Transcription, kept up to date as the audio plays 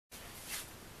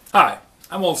Hi,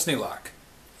 I'm Old Sneelock.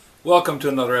 Welcome to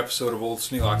another episode of Old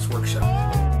Sneelock's Workshop.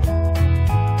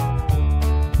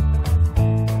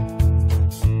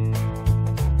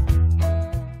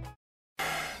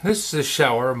 This is a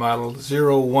Schauer model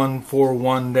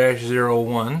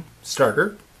 0141-01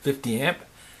 starter, 50 amp,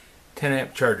 10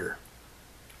 amp charger.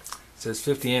 It says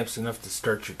 50 amps enough to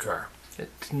start your car.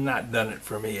 It's not done it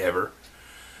for me ever,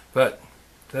 but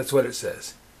that's what it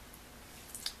says.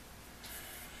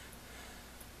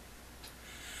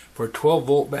 For 12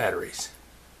 volt batteries.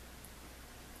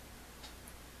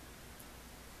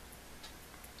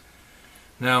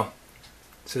 Now,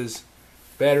 it says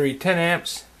battery 10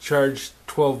 amps, charge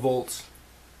 12 volts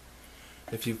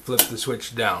if you flip the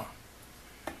switch down.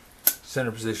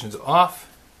 Center position's off,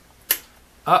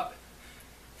 up,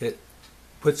 it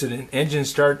puts it in engine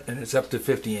start and it's up to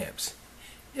 50 amps.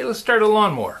 It'll start a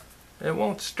lawnmower. It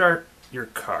won't start your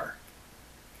car.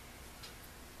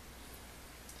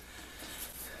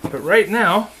 But right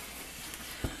now,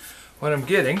 what I'm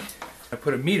getting, I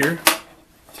put a meter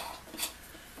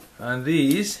on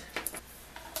these.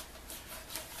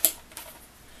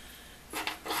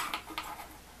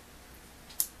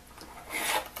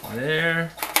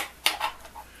 There.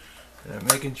 And I'm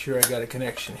making sure I got a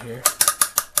connection here.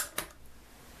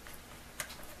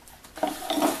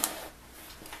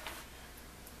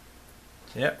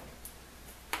 Yep.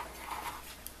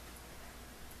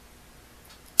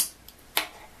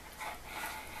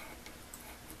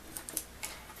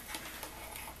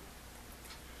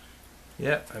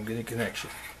 Yep, I'm getting a connection.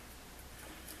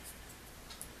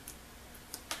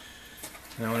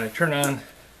 Now when I turn on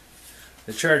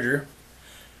the charger,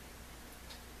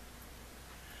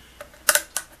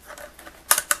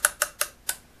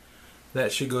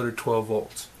 that should go to 12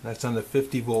 volts. That's on the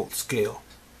 50 volt scale.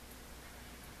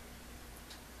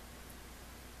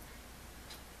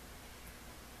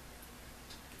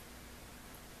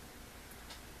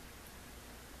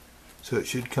 So it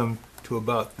should come to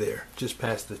about there, just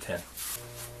past the 10.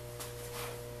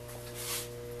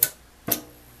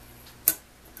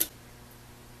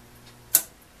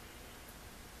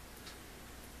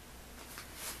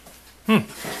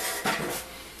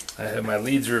 I have my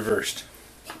leads reversed.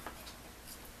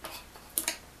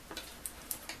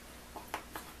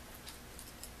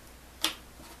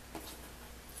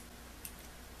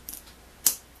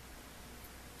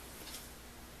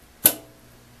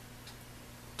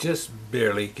 Just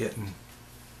barely getting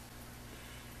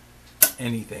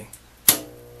anything.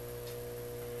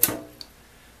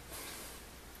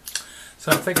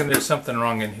 So I'm thinking there's something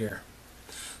wrong in here.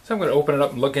 So I'm going to open it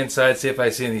up and look inside, see if I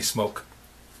see any smoke.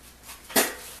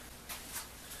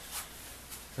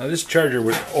 Now this charger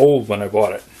was old when I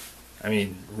bought it. I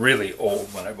mean, really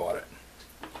old when I bought it.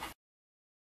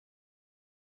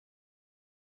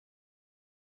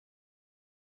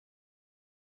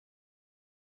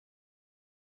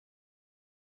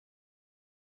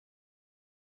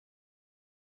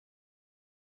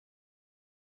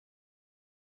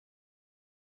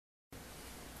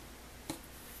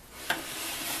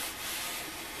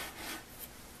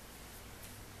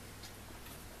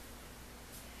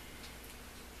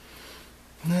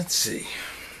 Let's see.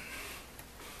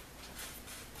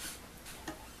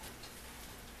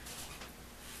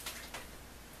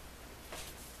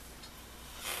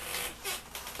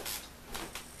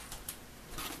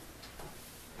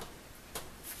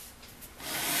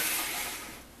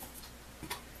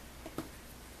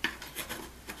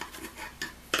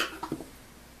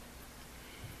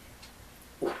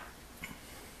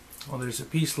 Well, there's a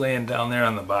piece laying down there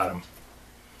on the bottom.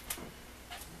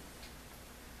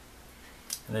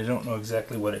 And I don't know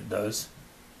exactly what it does.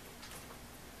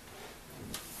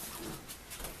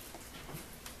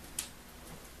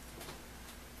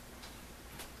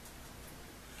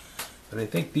 But I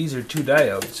think these are two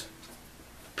diodes.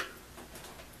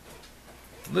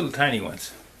 Little tiny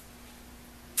ones.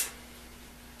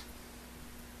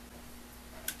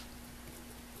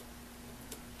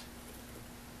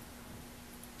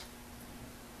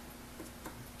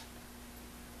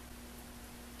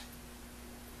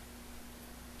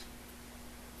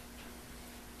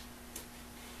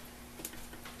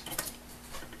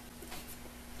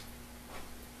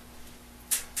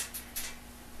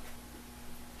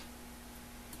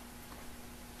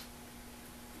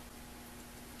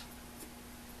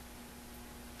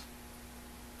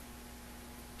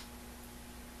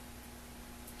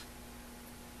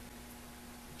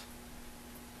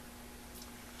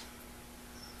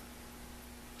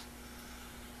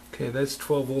 Okay, that's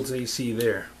 12 volts AC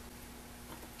there.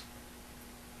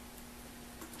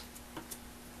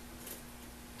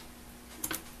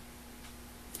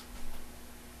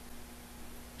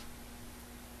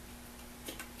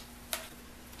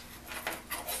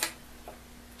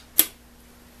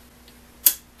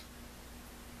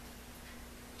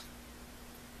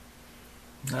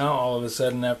 Now all of a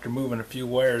sudden, after moving a few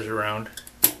wires around,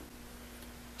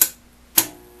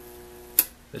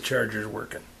 the charger's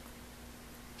working.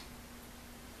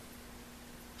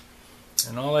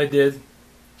 And all I did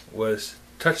was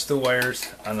touch the wires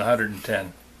on the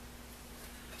 110.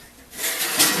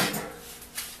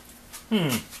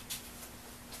 Well,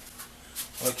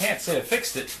 I can't say I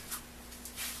fixed it.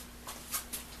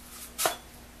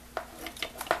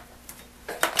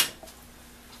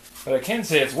 But I can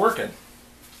say it's working.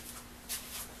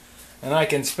 And I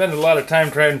can spend a lot of time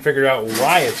trying to figure out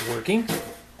why it's working.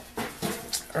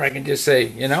 Or I can just say,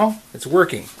 you know, it's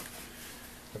working.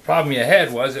 The problem you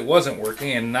had was it wasn't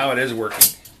working, and now it is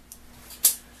working.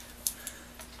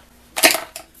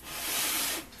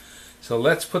 So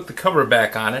let's put the cover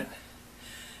back on it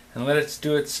and let's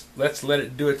let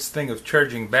it do its thing of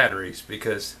charging batteries,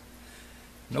 because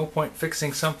no point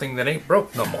fixing something that ain't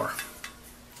broke no more.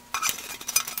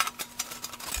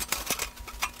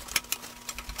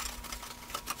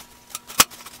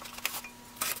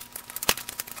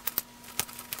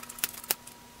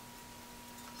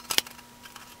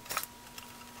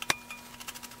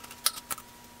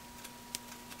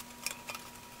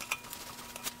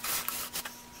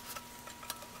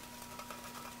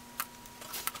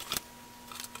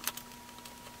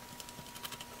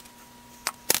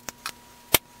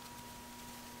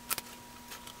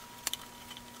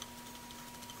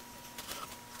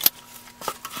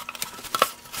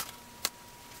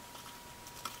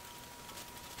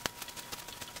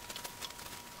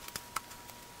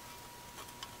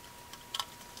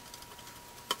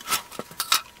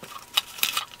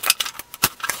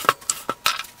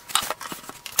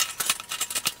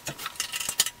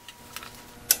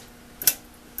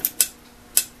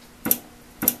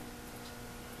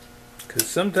 Because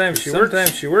sometimes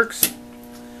she works,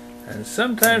 and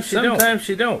sometimes she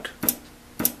don't.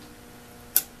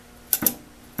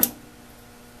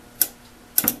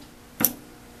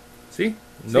 See?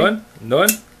 None.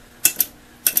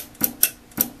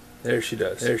 There she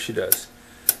does.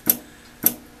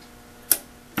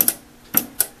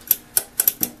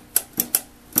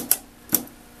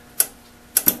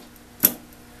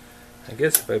 I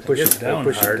guess if I push it down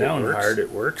hard,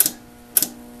 it works.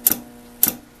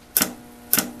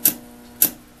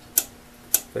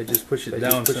 If I just push it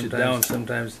down,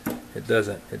 sometimes it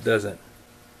doesn't.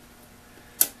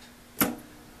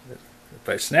 If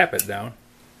I snap it down,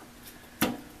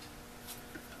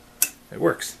 it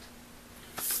works.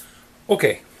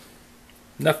 Okay,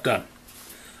 enough done.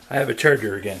 I have a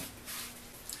charger again.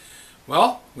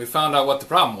 Well, we found out what the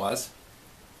problem was.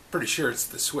 Pretty sure it's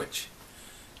the switch.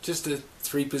 Just a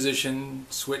 3-position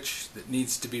switch that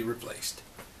needs to be replaced.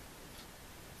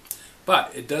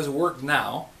 But it does work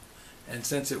now. And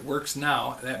since it works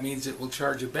now, that means it will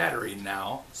charge a battery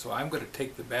now. So I'm going to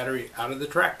take the battery out of the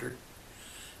tractor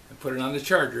and put it on the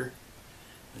charger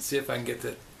and see if I can get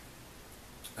the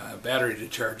battery to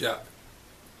charge up.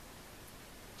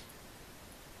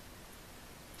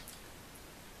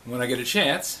 When I get a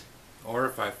chance, or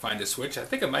if I find a switch, I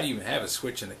think I might even have a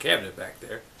switch in the cabinet back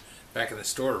there, back in the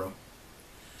storeroom,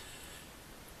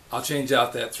 I'll change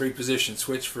out that 3-position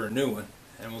switch for a new one,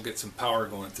 and we'll get some power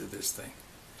going through this thing.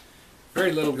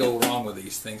 Very little go wrong with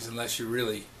these things unless you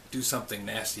really do something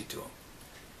nasty to them.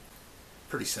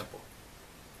 Pretty simple.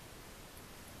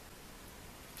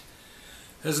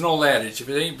 There's an old adage, if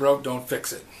it ain't broke, don't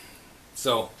fix it.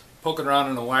 So, poking around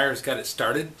on the wires got it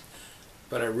started,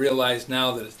 but I realize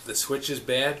now that the switch is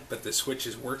bad, but the switch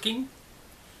is working.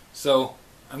 So,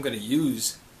 I'm going to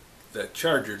use the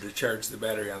charger to charge the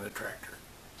battery on the tractor.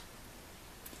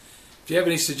 If you have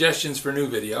any suggestions for a new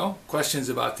video, questions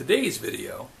about today's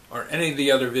video, or any of the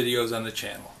other videos on the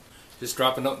channel, just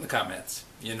drop a note in the comments.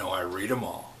 You know I read them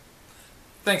all.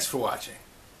 Thanks for watching.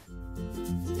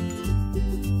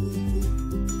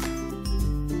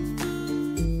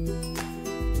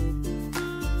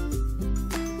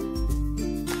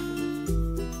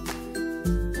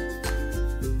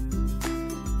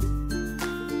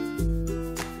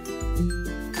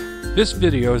 This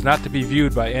video is not to be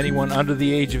viewed by anyone under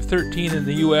the age of 13 in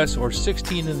the U.S. or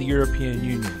 16 in the European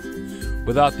Union,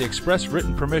 without the express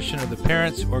written permission of the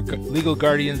parents or legal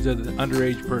guardians of the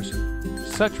underage person.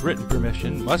 Such written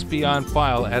permission must be on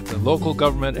file at the local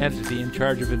government entity in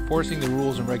charge of enforcing the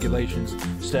rules and regulations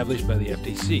established by the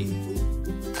FTC.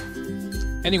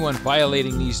 Anyone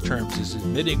violating these terms is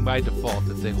admitting by default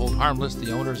that they hold harmless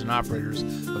the owners and operators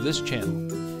of this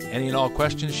channel. Any and all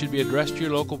questions should be addressed to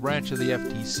your local branch of the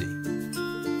FTC.